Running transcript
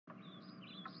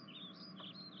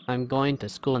I'm going to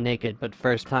school naked, but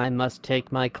first I must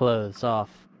take my clothes off.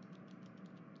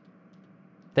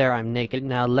 There, I'm naked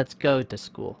now. Let's go to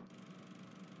school.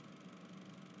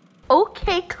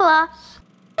 Okay, class.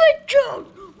 Good job.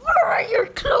 Where are your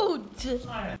clothes?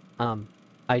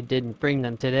 I didn't bring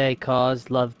them today 'cause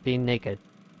love being naked.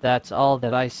 That's all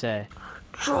that I say.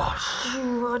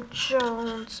 Joshua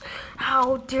Jones,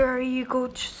 how dare you go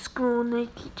to school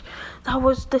naked? That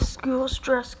was the school's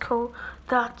dress code.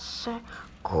 That's it.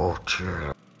 Go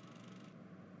to.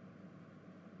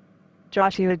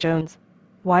 Joshua Jones,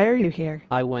 why are you here?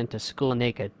 I went to school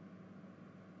naked.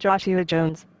 Joshua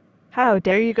Jones, how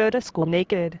dare you go to school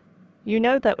naked? You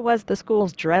know that was the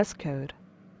school's dress code.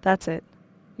 That's it.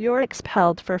 You're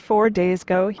expelled for 4 days.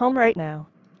 Go home right now.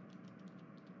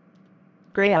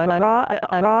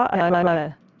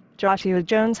 Joshua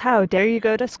Jones, how dare you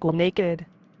go to school naked?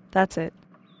 That's it.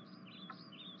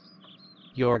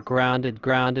 You're grounded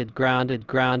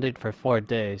for 4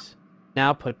 days.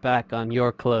 Now put back on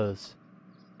your clothes.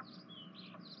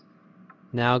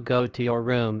 Now go to your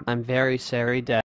room. I'm very sorry, Dad.